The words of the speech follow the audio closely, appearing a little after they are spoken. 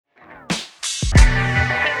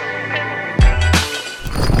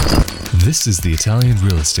This is the Italian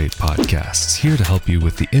Real Estate Podcast, here to help you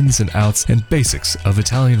with the ins and outs and basics of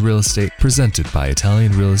Italian real estate, presented by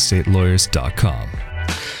ItalianRealEstateLawyers.com.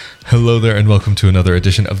 Hello there, and welcome to another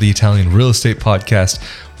edition of the Italian Real Estate Podcast.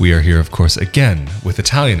 We are here, of course, again with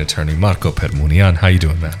Italian attorney Marco Permunian. How you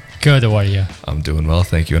doing, man? Good, how are you? I'm doing well,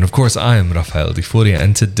 thank you. And of course, I am Rafael Di Furia,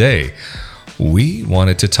 and today we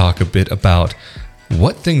wanted to talk a bit about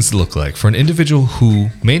what things look like for an individual who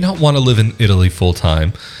may not want to live in Italy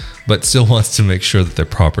full-time, but still wants to make sure that their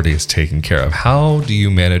property is taken care of. How do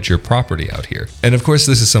you manage your property out here? And of course,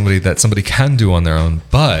 this is somebody can do on their own,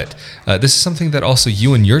 but this is something that also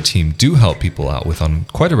you and your team do help people out with on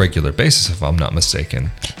quite a regular basis, if I'm not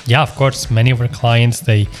mistaken. Yeah, of course. Many of our clients,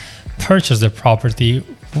 they purchase their property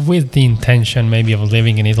with the intention maybe of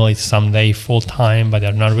living in Italy someday full-time, but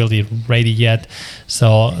they're not really ready yet.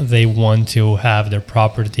 So they want to have their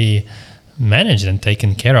property managed and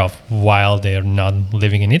taken care of while they're not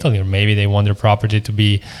living in Italy, or maybe they want their property to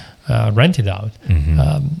be rented out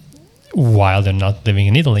while they're not living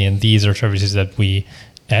in Italy. And these are services that we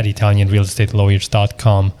at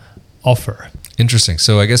ItalianRealEstateLawyers.com offer. Interesting.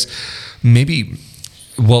 So I guess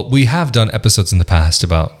we have done episodes in the past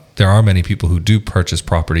about there are many people who do purchase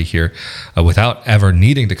property here without ever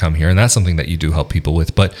needing to come here, and that's something that you do help people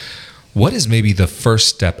with. But what is maybe the first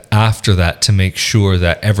step after that to make sure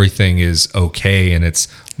that everything is okay and it's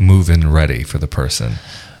move-in ready for the person?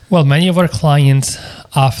 Well, many of our clients,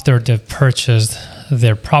 after they've purchased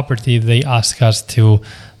their property, they ask us to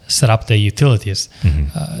set up the utilities.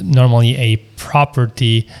 Normally, a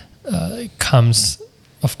property comes,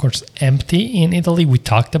 of course, empty in Italy. We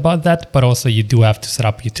talked about that, but also you do have to set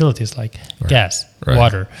up utilities like gas,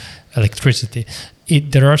 water, electricity.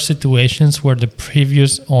 There are situations where the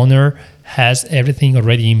previous owner has everything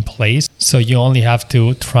already in place, so you only have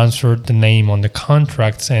to transfer the name on the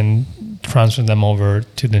contracts and transfer them over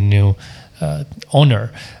to the new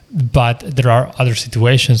owner. But there are other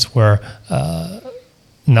situations where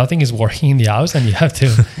nothing is working in the house and you have to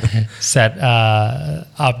set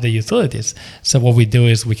up the utilities. So what we do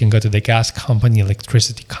is we can go to the gas company,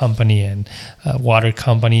 electricity company, and water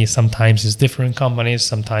company. Sometimes it's different companies,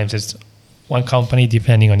 sometimes it's one company,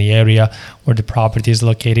 depending on the area where the property is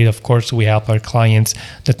located. Of course, we help our clients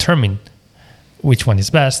determine which one is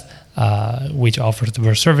best, which offers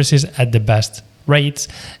their services at the best rates,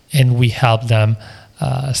 and we help them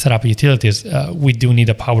set up utilities. We do need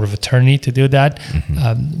a power of attorney to do that,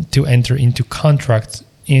 to enter into contracts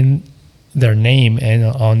in their name and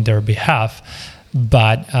on their behalf.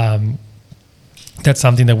 But that's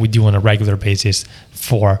something that we do on a regular basis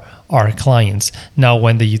for our clients. Now,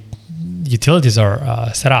 when the utilities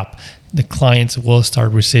are set up, the clients will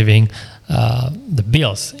start receiving the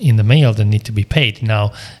bills in the mail that need to be paid.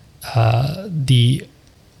 Now, the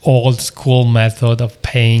old school method of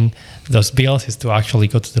paying those bills is to actually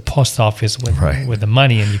go to the post office with the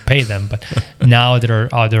money and you pay them. But now there are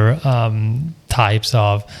other types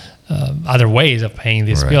of other ways of paying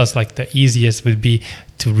these bills. Like the easiest would be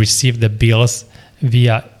to receive the bills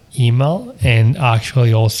via email and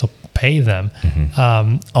actually also pay them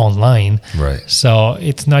online. So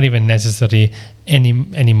it's not even necessary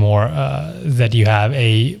anymore that you have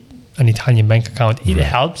an Italian bank account. It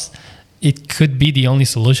helps. It could be the only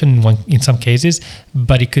solution in some cases,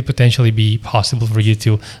 but it could potentially be possible for you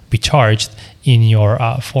to be charged in your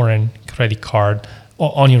foreign credit card,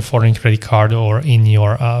 or on your foreign credit card, or in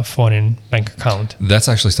your foreign bank account. That's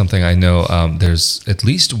actually something I know. There's at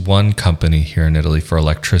least one company here in Italy for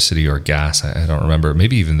electricity or gas. I don't remember.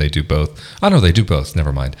 Maybe even they do both. Oh, no, they do both.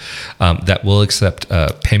 Never mind. That will accept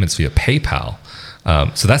payments via PayPal.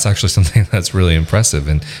 So that's actually something that's really impressive.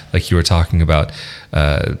 And like you were talking about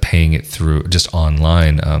paying it through just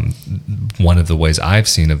online, one of the ways I've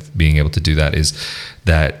seen of being able to do that is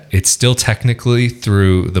that it's still technically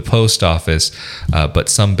through the post office, but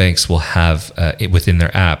some banks will have it within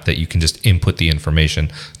their app that you can just input the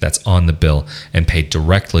information that's on the bill and pay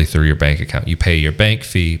directly through your bank account. You pay your bank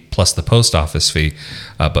fee plus the post office fee,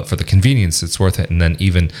 but for the convenience, it's worth it. And then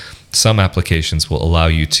even some applications will allow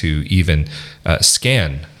you to even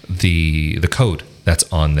scan the code that's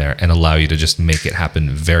on there and allow you to just make it happen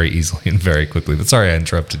very easily and very quickly. But sorry, I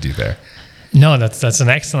interrupted you there. No, that's an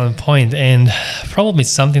excellent point. And probably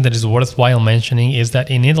something that is worthwhile mentioning is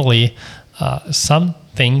that in Italy, some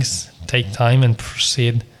things take time and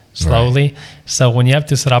proceed slowly. So when you have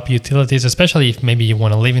to set up utilities, especially if maybe you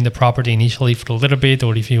want to live in the property initially for a little bit,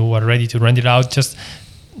 or if you are ready to rent it out, just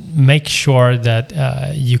make sure that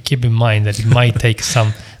you keep in mind that it might take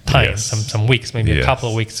some time, Yes. some weeks, maybe a Yes. couple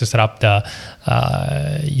of weeks to set up the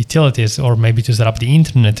utilities, or maybe to set up the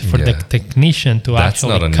internet for the Yeah. technician to That's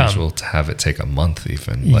actually not unusual come. to have it take a month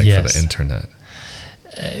even, like for Yes. the internet.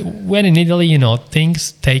 When in Italy,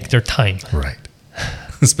 things take their time. Right.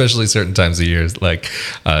 Especially certain times of years, like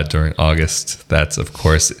during August. That's, of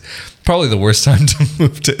course, probably the worst time to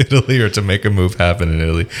move to Italy or to make a move happen in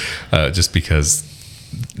Italy, just because,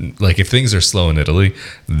 like, if things are slow in Italy,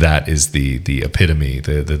 that is the epitome,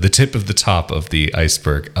 the tip of the top of the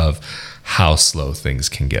iceberg of how slow things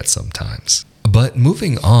can get sometimes. But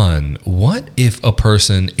moving on, what if a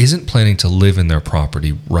person isn't planning to live in their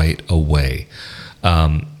property right away?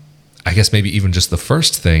 I guess maybe even just the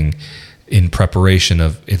first thing in preparation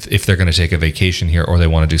of if they're going to take a vacation here or they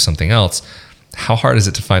want to do something else, how hard is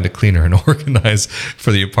it to find a cleaner and organize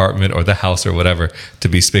for the apartment or the house or whatever to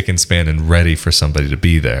be spick and span and ready for somebody to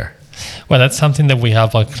be there? Well, that's something that we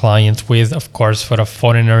help our clients with. Of course, for a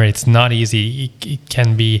foreigner, it's not easy. It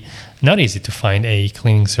can be not easy to find a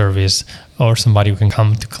cleaning service or somebody who can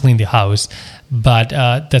come to clean the house. But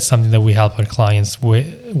that's something that we help our clients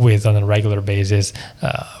with on a regular basis.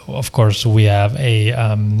 Of course, we have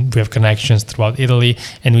connections throughout Italy,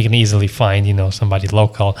 and we can easily find somebody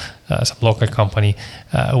local, some local company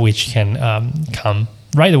which can come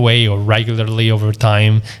right away or regularly over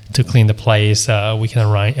time to clean the place. We can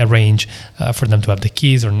arrange for them to have the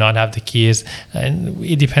keys or not have the keys. And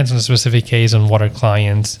it depends on the specific case, on what our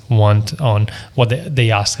clients want, on what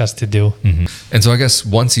they ask us to do. Mm-hmm. And so I guess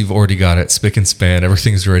once you've already got it spick and span,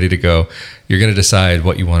 everything's ready to go, you're going to decide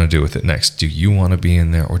what you want to do with it next. Do you want to be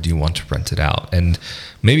in there or do you want to rent it out? And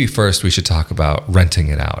maybe first we should talk about renting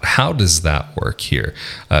it out. How does that work here?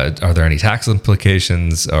 Are there any tax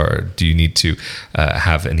implications, or do you need to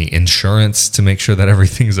have any insurance to make sure that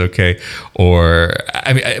everything's okay? Or,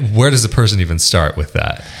 I mean, where does the person even start with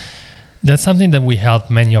that? That's something that we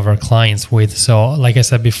help many of our clients with. So, like I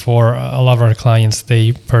said before, a lot of our clients,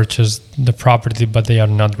 they purchase the property, but they are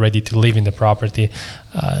not ready to live in the property.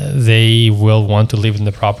 They will want to live in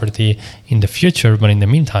the property in the future, but in the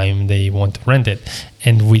meantime, they want to rent it.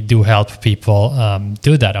 And we do help people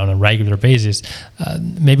do that on a regular basis.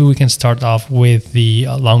 Maybe we can start off with the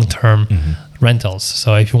long-term rentals.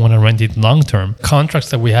 So if you want to rent it long-term,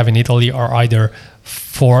 contracts that we have in Italy are either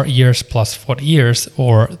 4 years plus 4 years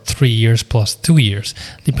or 3 years plus 2 years,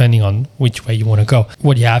 depending on which way you want to go.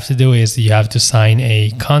 What you have to do is you have to sign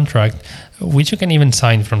a contract, which you can even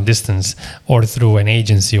sign from distance or through an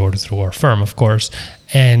agency or through our firm, of course.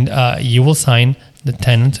 And you will sign, the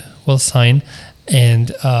tenant will sign, and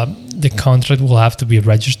the contract will have to be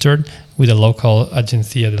registered with the local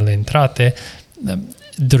Agenzia delle Entrate.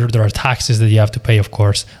 There are taxes that you have to pay, of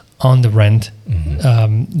course, on the rent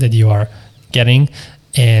that you are getting,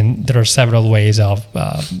 and there are several ways of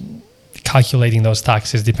calculating those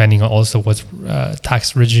taxes depending on also what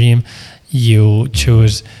tax regime you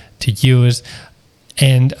choose to use.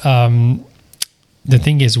 And the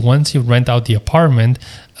thing is, once you rent out the apartment,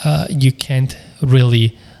 you can't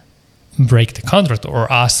really break the contract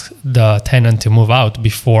or ask the tenant to move out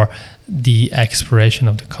before the expiration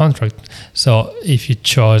of the contract. So if you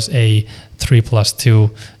chose a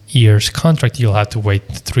 3+2 years contract, you'll have to wait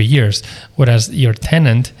 3 years, whereas your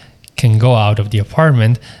tenant can go out of the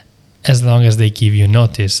apartment as long as they give you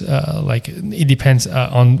notice. Like, it depends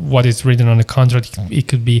on what is written on the contract. It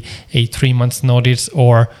could be a 3 months notice,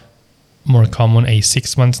 or more common, a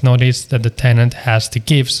 6 months notice that the tenant has to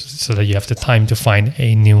give, so that you have the time to find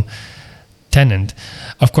a new tenant.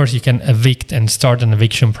 Of course, you can evict and start an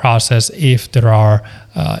eviction process if there are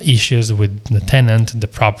issues with the tenant, the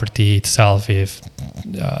property itself, if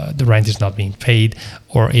the rent is not being paid,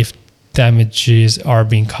 or if damages are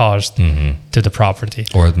being caused to the property.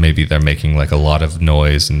 Or maybe they're making like a lot of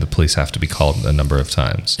noise and the police have to be called a number of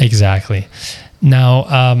times. Exactly. Now,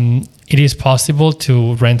 it is possible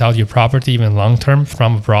to rent out your property even long-term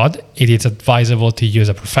from abroad. It is advisable to use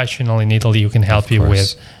a professional in Italy who can help you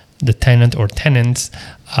with the tenant or tenants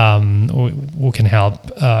who can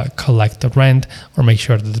help collect the rent or make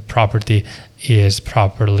sure that the property is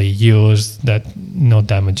properly used, that no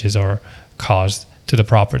damages are caused to the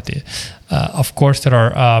property. Of course, there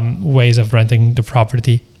are ways of renting the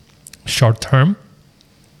property short-term.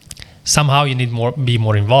 Somehow you need be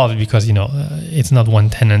more involved, because it's not one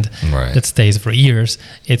tenant that stays for years.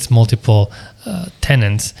 It's multiple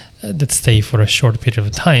tenants that stay for a short period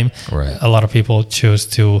of time. Right. A lot of people choose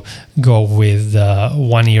to go with a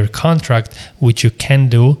 1 year contract, which you can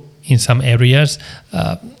do in some areas.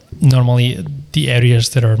 Normally, the areas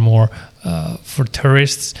that are more for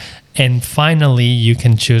tourists. And finally, you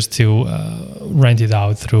can choose to rent it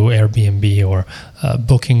out through Airbnb or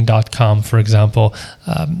Booking.com, for example.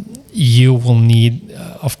 You will need,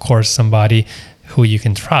 of course, somebody who you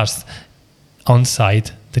can trust on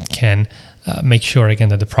site that can make sure, again,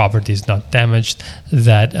 that the property is not damaged,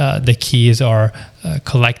 that the keys are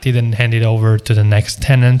collected and handed over to the next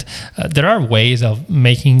tenant. There are ways of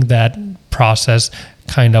making that process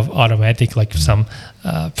kind of automatic, like some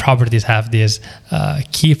properties have this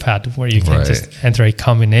keypad where you can just enter a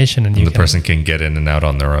combination and the person can get in and out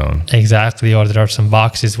on their own. Exactly. Or there are some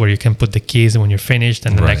boxes where you can put the keys when you're finished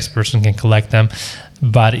and the next person can collect them.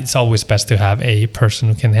 But it's always best to have a person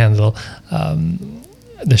who can handle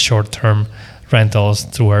the short-term rentals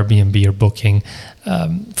through Airbnb or Booking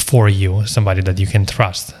for you, somebody that you can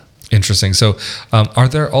trust. Interesting. So are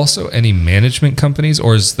there also any management companies,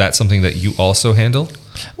 or is that something that you also handle?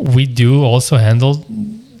 We do also handle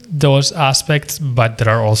those aspects, but there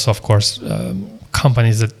are also, of course,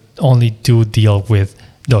 companies that only do deal with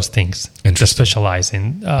those things. That specialize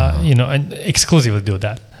in, and exclusively do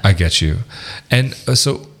that. I get you. And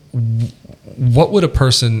so what would a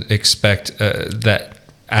person expect that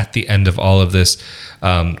at the end of all of this,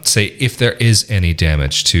 say if there is any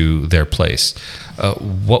damage to their place,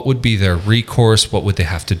 what would be their recourse? What would they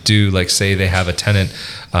have to do? Like, say they have a tenant,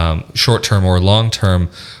 short-term or long-term,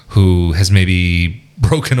 who has maybe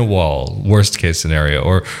broken a wall, worst case scenario,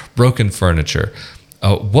 or broken furniture.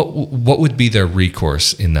 What would be their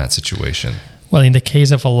recourse in that situation? Well, in the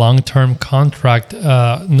case of a long-term contract,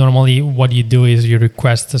 normally what you do is you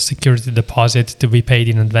request a security deposit to be paid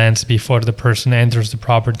in advance before the person enters the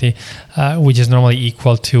property, which is normally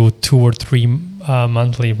equal to 2 or 3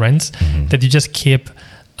 monthly rents that you just keep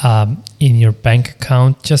in your bank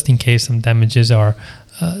account just in case some damages are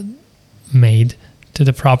made to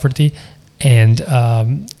the property. And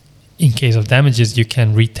in case of damages, you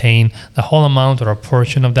can retain the whole amount or a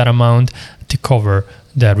portion of that amount to cover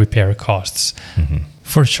the repair costs.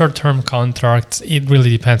 For short-term contracts, it really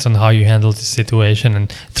depends on how you handle the situation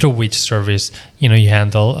and through which service you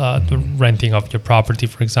handle the renting of your property.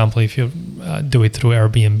 For example, if you do it through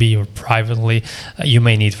Airbnb or privately, you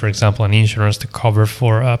may need, for example, an insurance to cover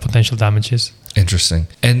for potential damages. Interesting.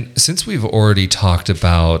 And since we've already talked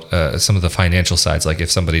about some of the financial sides, like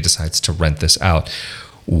if somebody decides to rent this out,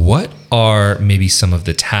 what are maybe some of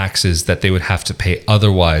the taxes that they would have to pay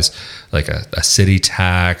otherwise, like a city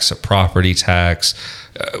tax, a property tax?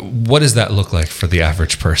 What does that look like for the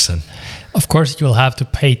average person? Of course, you'll have to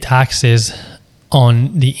pay taxes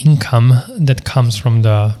on the income that comes from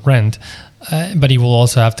the rent, but you will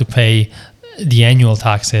also have to pay the annual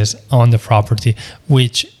taxes on the property,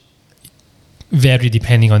 which vary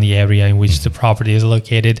depending on the area in which the property is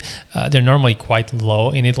located. They're normally quite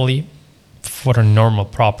low in Italy. For a normal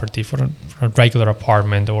property, for a regular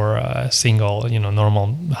apartment or a single,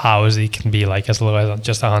 normal house, it can be like as low as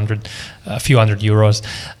just a few hundred euros.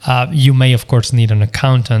 You may, of course, need an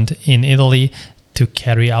accountant in Italy to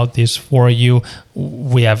carry out this for you.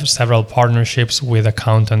 We have several partnerships with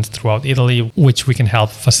accountants throughout Italy, which we can help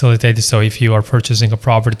facilitate. So if you are purchasing a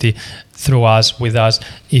property through us, with us,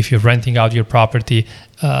 if you're renting out your property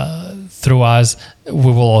through us,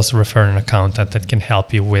 we will also refer an accountant that can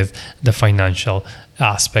help you with the financial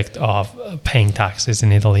aspect of paying taxes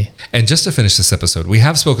in Italy. And just to finish this episode, we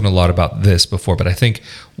have spoken a lot about this before, but I think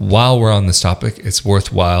while we're on this topic, it's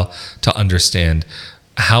worthwhile to understand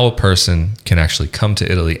how a person can actually come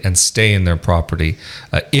to Italy and stay in their property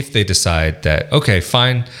if they decide that, okay,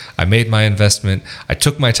 fine, I made my investment, I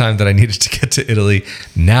took my time that I needed to get to Italy,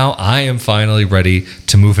 now I am finally ready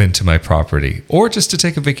to move into my property, or just to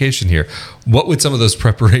take a vacation here. What would some of those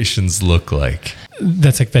preparations look like?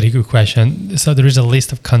 That's a very good question. So there is a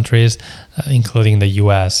list of countries, including the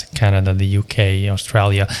US, Canada, the UK,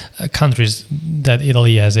 Australia, countries that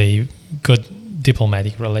Italy has a good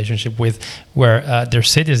diplomatic relationship with, where their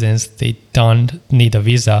citizens, they don't need a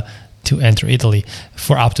visa to enter Italy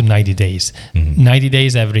for up to 90 days. 90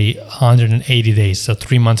 days every 180 days, so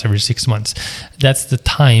 3 months every 6 months. That's the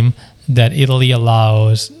time that Italy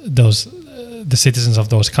allows the citizens of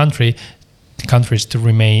those countries to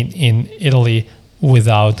remain in Italy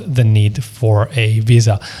without the need for a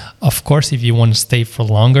visa. Of course, if you want to stay for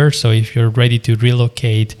longer, so if you're ready to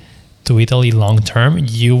relocate to Italy long term,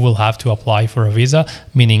 you will have to apply for a visa,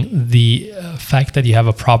 meaning the fact that you have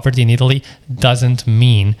a property in Italy doesn't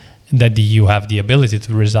mean that you have the ability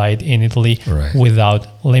to reside in Italy without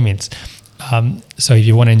limits. So if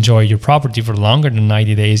you want to enjoy your property for longer than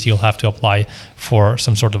 90 days, you'll have to apply for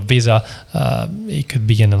some sort of visa. It could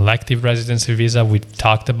be an elective residency visa. We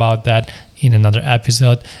talked about that in another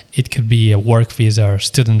episode. It could be a work visa or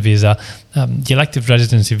student visa. The elective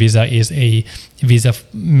residency visa is a visa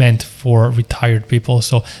meant for retired people.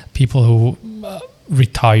 So people who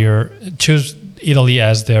retire, choose Italy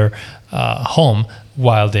as their home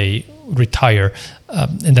while they retire,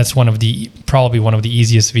 and that's probably one of the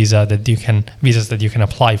easiest visas that you can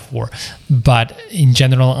apply for. But in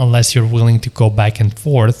general, unless you're willing to go back and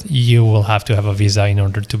forth, you will have to have a visa in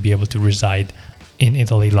order to be able to reside in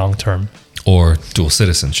Italy long term. Or dual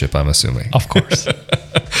citizenship, I'm assuming. Of course.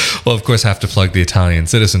 Well, of course, I have to plug the Italian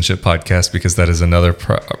Citizenship Podcast, because that is another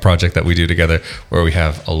project that we do together where we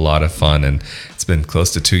have a lot of fun. And it's been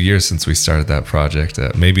close to 2 years since we started that project.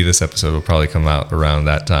 Maybe this episode will probably come out around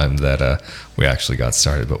that time that we actually got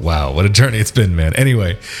started. But wow, what a journey it's been, man.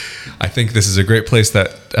 Anyway, I think this is a great place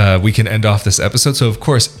that we can end off this episode. So, of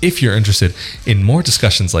course, if you're interested in more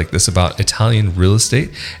discussions like this about Italian real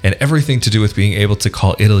estate and everything to do with being able to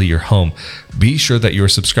call Italy your home, be sure that you're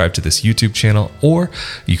subscribed to this YouTube channel, or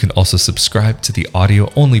you can also subscribe to the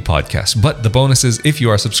audio-only podcast. But the bonus is, if you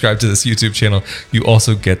are subscribed to this YouTube channel, you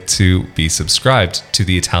also get to be subscribed to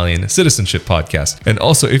the Italian Citizenship Podcast. And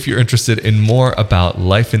also, if you're interested in more about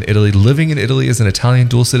life in Italy, living in Italy as an Italian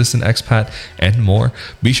dual citizen expat, and more,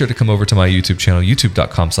 be sure to come over to my YouTube channel,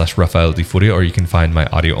 youtube.com/Rafael Di Furia, or you can find my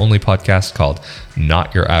audio-only podcast called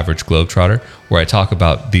Not Your Average Globetrotter, where I talk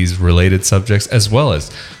about these related subjects, as well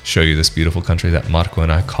as show you this beautiful country that Marco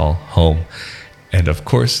and I call home. And of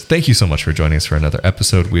course, thank you so much for joining us for another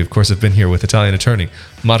episode. We, of course, have been here with Italian attorney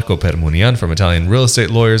Marco Permunian from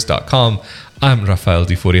ItalianRealEstateLawyers.com. I'm Rafael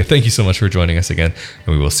Di Furia. Thank you so much for joining us again,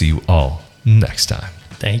 and we will see you all next time.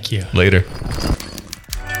 Thank you. Later.